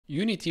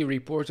Unity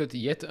reported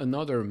yet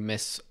another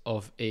mess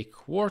of a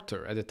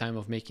quarter. At the time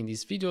of making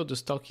this video, the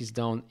stock is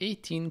down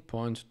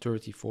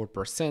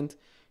 18.34%.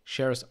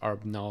 Shares are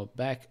now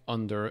back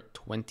under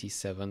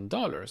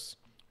 $27,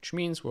 which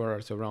means we're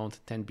at around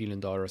 $10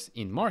 billion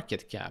in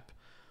market cap.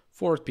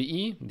 Forward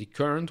PE, the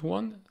current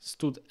one,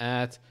 stood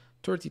at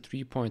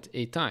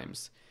 33.8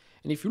 times.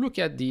 And if you look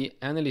at the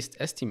analyst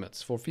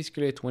estimates for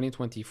fiscal year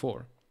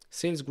 2024,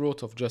 sales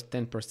growth of just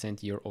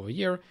 10% year over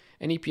year,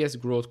 and EPS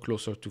growth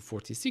closer to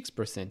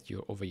 46%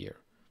 year over year.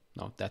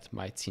 Now, that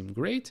might seem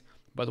great,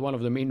 but one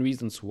of the main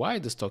reasons why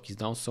the stock is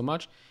down so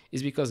much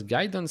is because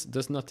guidance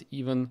does not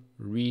even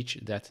reach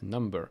that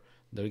number.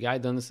 The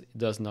guidance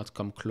does not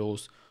come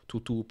close to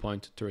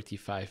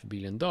 $2.35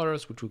 billion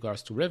with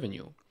regards to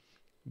revenue.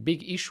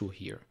 Big issue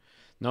here.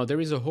 Now, there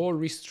is a whole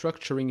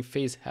restructuring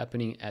phase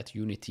happening at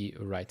Unity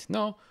right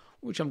now,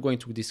 which I'm going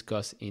to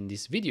discuss in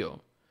this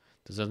video.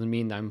 This doesn't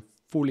mean I'm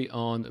fully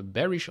on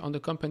bearish on the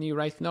company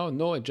right now.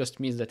 No, it just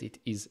means that it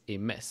is a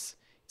mess.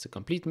 It's a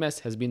complete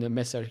mess, has been a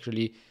mess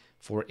actually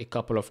for a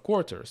couple of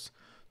quarters.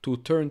 To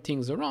turn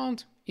things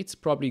around, it's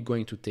probably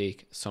going to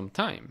take some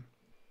time.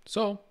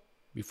 So,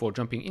 before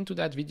jumping into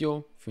that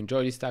video, if you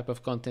enjoy this type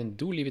of content,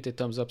 do leave it a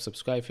thumbs up,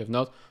 subscribe if you have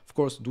not. Of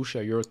course, do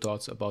share your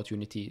thoughts about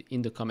Unity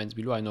in the comments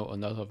below. I know a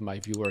lot of my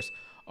viewers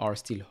are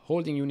still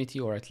holding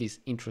Unity or at least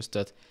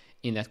interested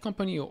in that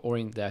company or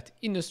in that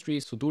industry.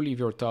 So do leave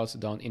your thoughts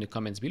down in the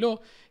comments below.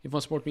 If you want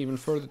to support me even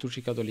further, to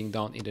check out the link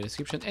down in the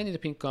description and in the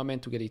pinned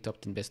comment to get the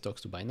top 10 best stocks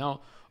to buy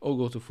now, or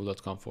go to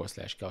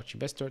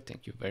fool.com/couchinvestor.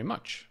 Thank you very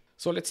much.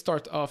 So let's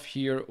start off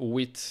here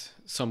with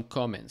some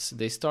comments.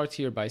 They start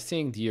here by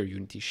saying, "Dear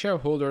Unity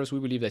shareholders, we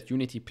believe that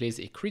Unity plays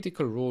a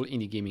critical role in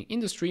the gaming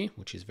industry,"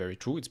 which is very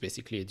true. It's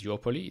basically a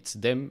duopoly. It's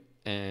them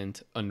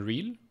and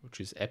Unreal, which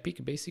is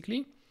Epic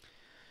basically.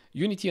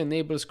 Unity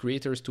enables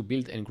creators to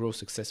build and grow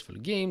successful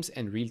games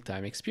and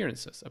real-time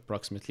experiences.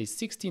 Approximately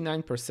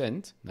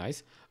 69%,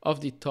 nice,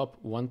 of the top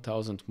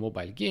 1,000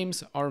 mobile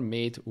games are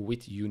made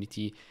with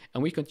Unity,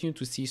 and we continue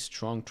to see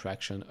strong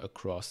traction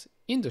across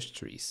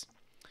industries.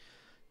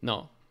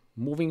 Now,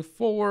 moving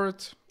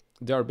forward,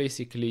 they are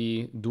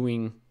basically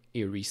doing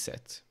a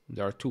reset.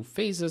 There are two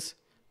phases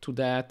to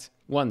that.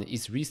 One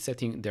is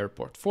resetting their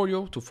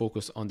portfolio to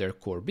focus on their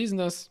core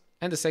business.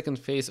 And the second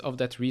phase of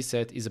that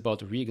reset is about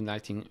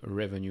reigniting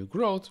revenue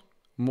growth.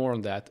 More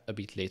on that a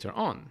bit later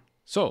on.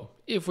 So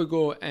if we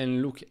go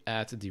and look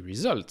at the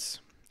results,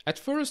 at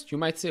first you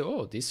might say,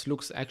 oh, this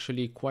looks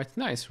actually quite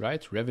nice,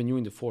 right? Revenue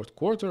in the fourth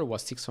quarter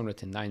was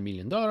 $609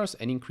 million,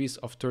 an increase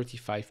of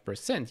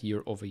 35%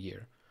 year over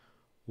year.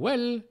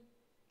 Well,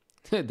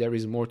 there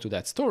is more to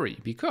that story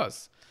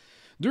because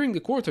during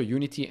the quarter,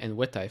 Unity and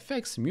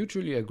WetaFX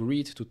mutually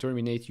agreed to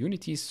terminate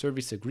Unity's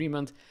service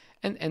agreement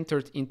and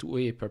entered into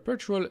a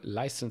perpetual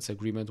license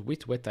agreement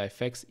with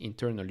WetaFX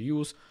internal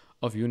use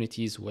of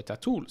Unity's Weta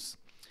tools.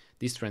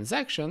 This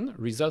transaction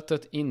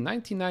resulted in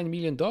 $99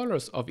 million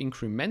of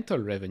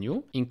incremental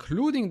revenue,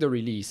 including the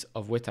release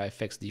of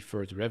WetaFX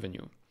deferred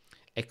revenue.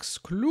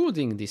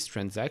 Excluding this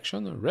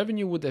transaction,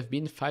 revenue would have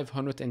been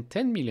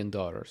 $510 million,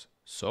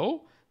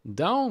 so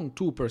down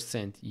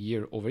 2%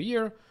 year over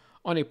year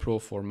on a pro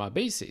forma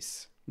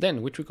basis.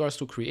 Then, with regards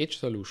to Create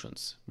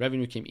Solutions,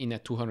 revenue came in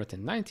at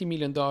 $290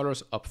 million,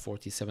 up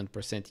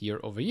 47% year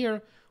over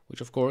year,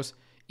 which of course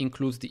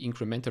includes the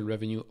incremental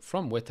revenue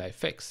from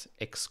WetaFX.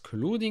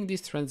 Excluding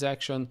this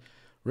transaction,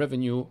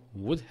 revenue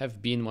would have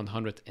been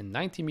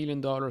 $190 million,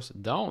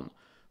 down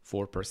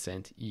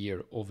 4%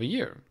 year over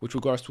year. With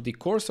regards to the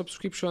core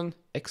subscription,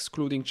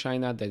 excluding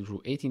China, that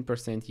grew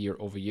 18% year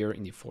over year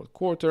in the fourth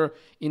quarter.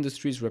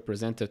 Industries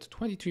represented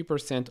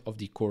 23% of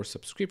the core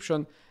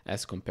subscription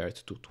as compared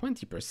to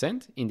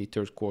 20% in the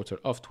third quarter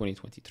of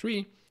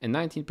 2023 and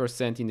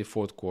 19% in the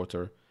fourth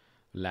quarter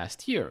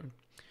last year.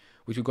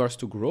 With regards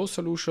to growth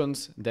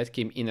solutions, that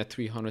came in at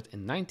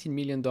 $319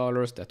 million.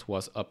 That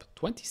was up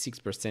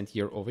 26%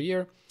 year over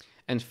year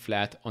and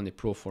flat on a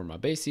pro forma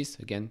basis.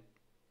 Again,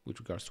 with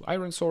regards to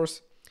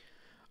ironSource,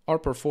 our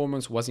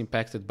performance was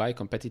impacted by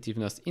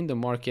competitiveness in the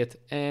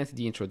market and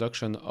the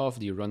introduction of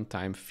the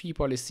runtime fee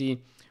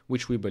policy,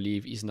 which we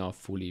believe is now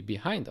fully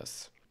behind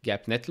us.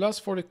 GAAP net loss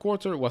for the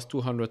quarter was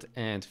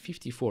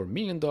 $254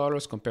 million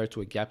compared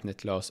to a GAAP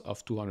net loss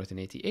of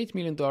 $288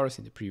 million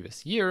in the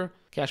previous year.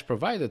 Cash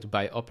provided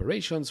by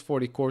operations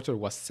for the quarter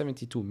was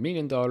 $72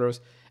 million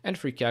and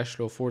free cash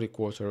flow for the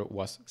quarter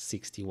was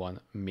 $61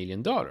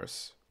 million.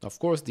 Of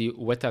course, the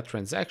Weta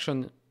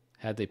transaction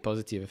had a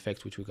positive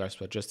effect with regards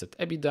to adjusted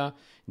EBITDA. In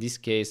this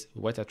case,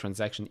 Weta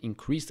transaction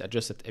increased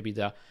adjusted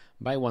EBITDA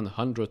by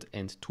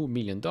 $102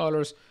 million,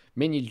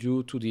 mainly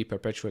due to the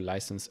perpetual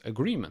license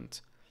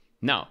agreement.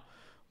 Now,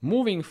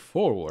 moving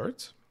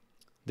forward,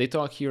 they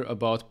talk here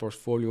about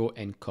portfolio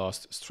and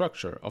cost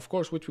structure. Of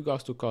course, with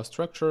regards to cost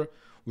structure,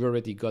 we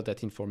already got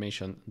that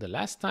information the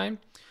last time.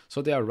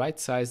 So they are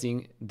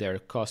right-sizing their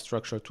cost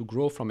structure to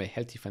grow from a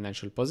healthy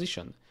financial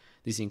position.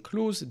 This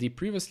includes the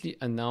previously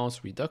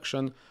announced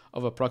reduction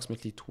of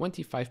approximately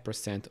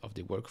 25% of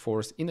the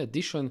workforce, in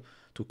addition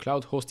to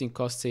cloud hosting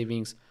cost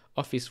savings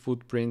office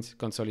footprint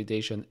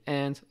consolidation,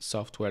 and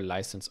software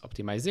license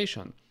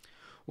optimization.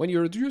 When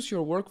you reduce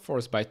your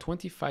workforce by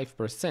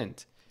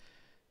 25%,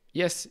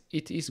 yes,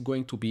 it is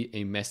going to be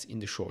a mess in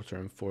the short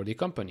term for the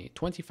company.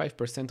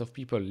 25% of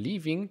people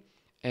leaving,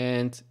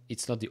 and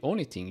it's not the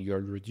only thing. You're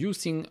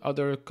reducing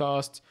other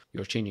costs,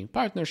 you're changing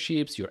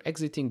partnerships, you're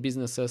exiting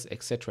businesses,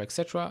 etc.,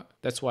 etc.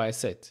 That's why I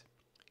said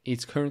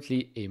it's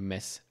currently a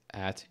mess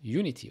at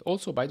Unity.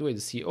 Also, by the way, the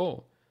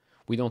CEO,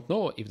 we don't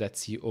know if that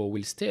CEO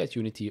will stay at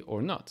Unity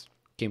or not.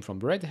 Came from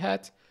Red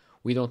Hat.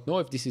 We don't know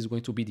if this is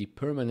going to be the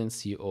permanent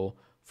CEO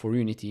for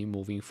Unity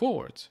moving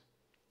forward.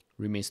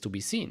 Remains to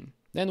be seen.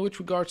 Then with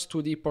regards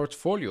to the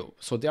portfolio,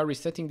 so they are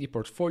resetting the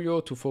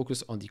portfolio to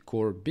focus on the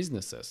core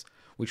businesses,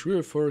 which we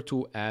refer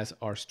to as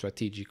our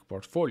strategic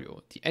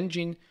portfolio, the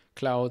engine,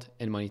 cloud,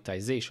 and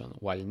monetization,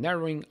 while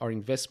narrowing our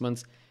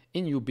investments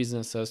in new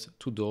businesses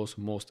to those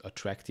most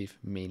attractive,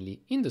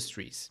 mainly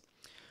industries.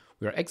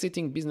 We are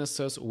exiting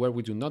businesses where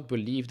we do not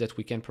believe that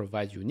we can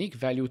provide unique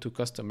value to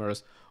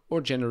customers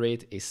or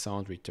generate a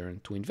sound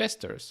return to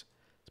investors.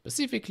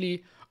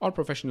 Specifically, our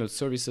professional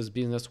services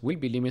business will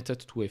be limited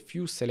to a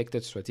few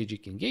selected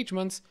strategic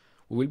engagements.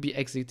 We will be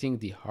exiting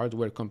the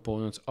hardware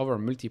components of our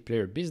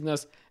multiplayer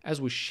business as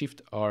we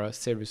shift our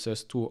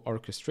services to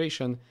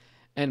orchestration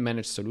and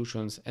managed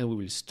solutions, and we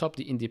will stop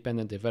the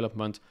independent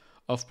development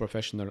of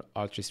professional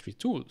artistry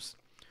tools,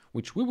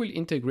 which we will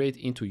integrate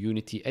into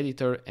Unity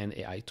Editor and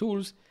AI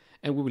tools,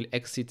 and we will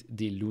exit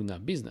the Luna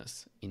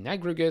business. In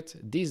aggregate,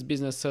 these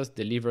businesses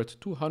delivered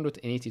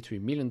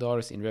 $283 million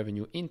in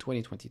revenue in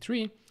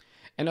 2023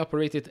 and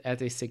operated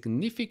at a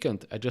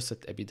significant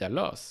adjusted EBITDA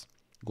loss.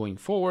 Going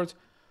forward,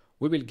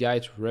 we will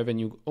guide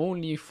revenue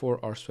only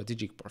for our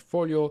strategic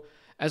portfolio,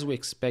 as we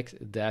expect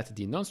that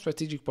the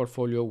non-strategic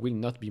portfolio will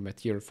not be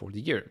material for the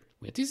year.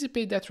 We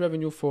anticipate that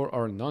revenue for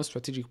our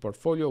non-strategic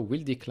portfolio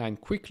will decline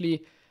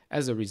quickly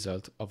as a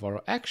result of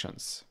our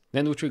actions.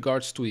 Then with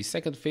regards to the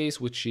second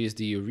phase, which is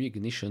the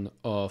reignition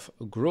of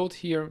growth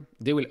here,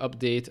 they will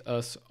update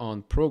us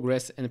on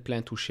progress and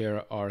plan to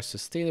share our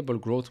sustainable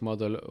growth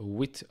model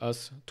with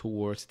us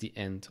towards the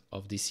end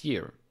of this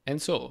year. And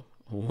so,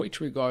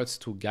 with regards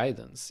to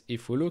guidance,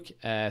 if we look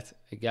at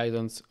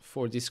guidance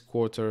for this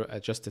quarter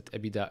adjusted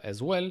EBITDA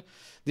as well,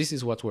 this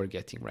is what we're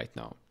getting right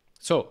now.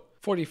 So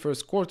for the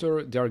first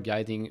quarter, they are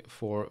guiding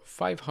for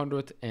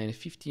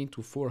 $515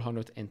 to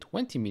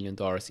 $420 million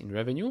in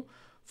revenue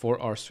for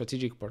our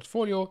strategic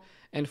portfolio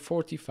and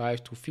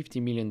 $45 to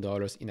 $50 million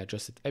in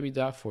adjusted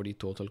EBITDA for the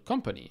total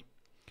company.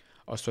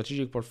 Our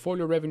strategic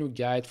portfolio revenue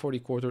guide for the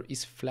quarter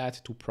is flat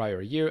to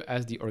prior year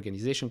as the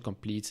organization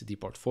completes the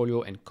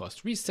portfolio and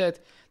cost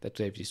reset that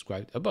we have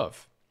described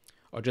above.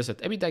 Our adjusted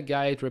EBITDA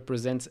guide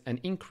represents an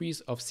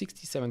increase of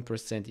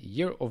 67%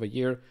 year over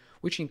year,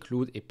 which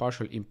include a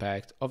partial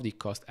impact of the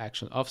cost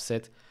action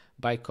offset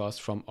by costs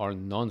from our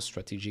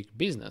non-strategic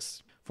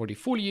business. For the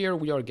full year,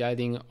 we are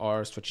guiding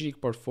our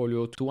strategic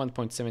portfolio to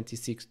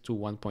 $1.76 to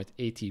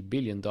 $1.80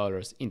 billion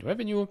in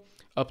revenue,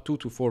 up 2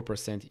 to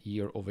 4%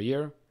 year over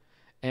year,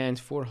 and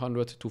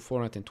 $400 to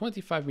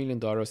 $425 million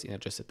in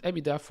adjusted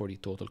EBITDA for the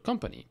total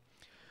company.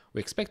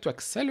 We expect to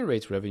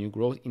accelerate revenue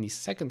growth in the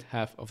second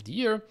half of the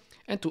year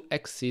and to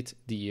exit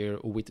the year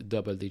with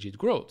double-digit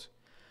growth.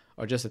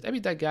 Our adjusted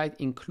EBITDA guide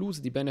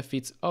includes the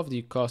benefits of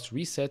the cost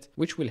reset,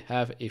 which will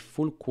have a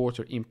full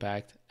quarter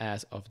impact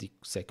as of the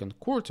second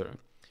quarter.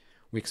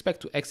 We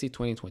expect to exit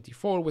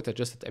 2024 with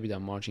adjusted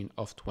EBITDA margin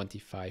of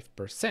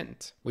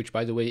 25%, which,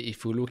 by the way,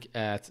 if you look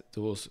at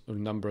those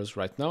numbers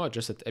right now,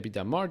 adjusted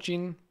EBITDA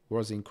margin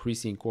was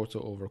increasing quarter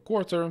over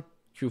quarter.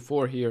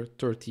 Q4 here,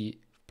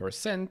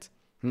 30%.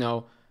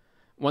 Now,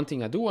 one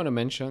thing I do want to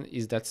mention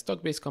is that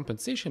stock-based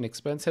compensation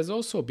expense has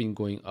also been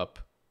going up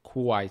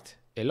quite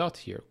a lot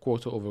here,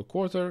 quarter over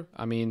quarter.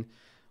 I mean,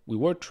 we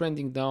were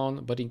trending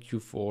down, but in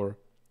Q4,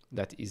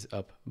 that is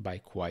up by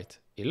quite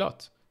a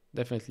lot.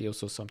 Definitely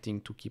also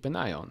something to keep an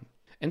eye on.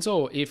 And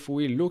so if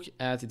we look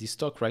at the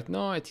stock right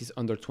now, it is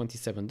under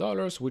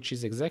 $27, which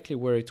is exactly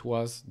where it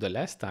was the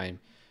last time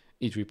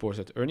it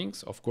reported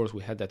earnings. Of course,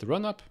 we had that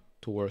run up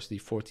towards the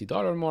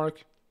 $40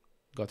 mark,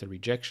 got a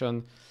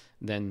rejection.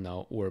 Then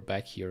now we're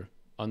back here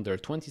under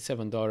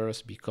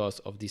 $27 because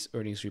of this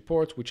earnings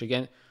report, which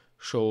again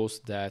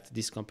shows that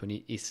this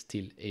company is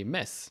still a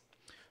mess.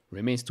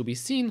 Remains to be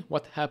seen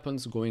what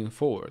happens going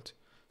forward.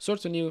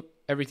 Certainly,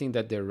 everything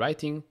that they're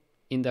writing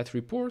in that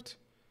report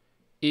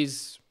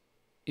is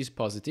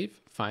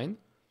positive, fine,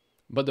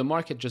 but the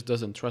market just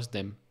doesn't trust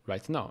them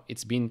right now.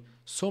 It's been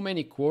so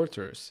many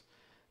quarters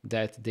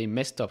that they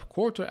messed up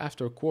quarter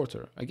after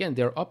quarter. Again,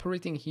 they're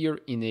operating here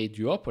in a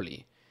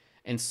duopoly,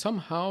 and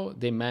somehow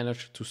they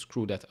managed to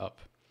screw that up.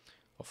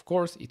 Of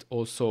course, it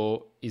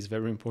also is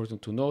very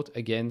important to note,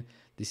 again,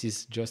 this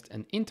is just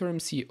an interim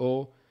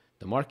CEO.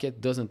 The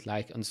market doesn't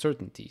like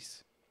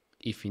uncertainties.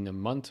 If in a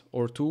month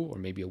or two, or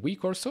maybe a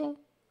week or so,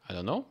 I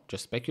don't know,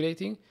 just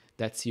speculating,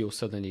 that CEO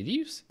suddenly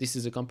leaves, this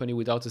is a company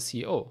without a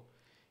CEO.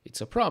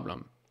 It's a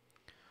problem.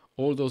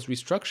 All those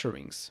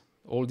restructurings,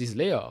 all these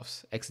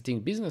layoffs, exiting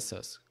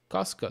businesses,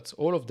 cost cuts,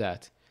 all of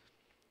that,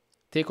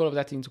 take all of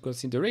that into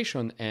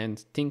consideration and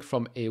think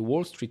from a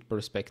Wall Street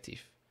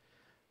perspective.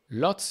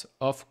 Lots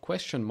of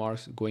question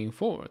marks going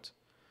forward.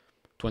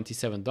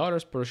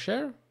 $27 per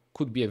share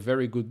could be a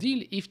very good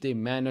deal if they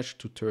manage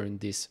to turn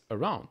this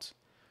around.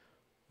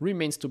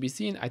 Remains to be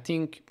seen. I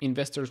think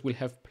investors will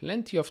have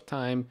plenty of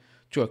time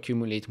to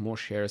accumulate more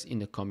shares in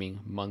the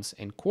coming months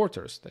and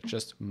quarters. That's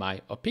just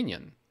my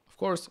opinion. Of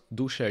course,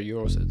 do share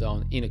yours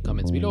down in the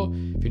comments below.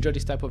 If you enjoyed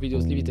this type of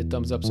videos, leave it a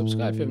thumbs up,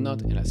 subscribe if you have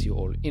not, and I'll see you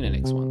all in the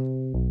next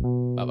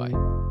one. Bye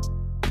bye.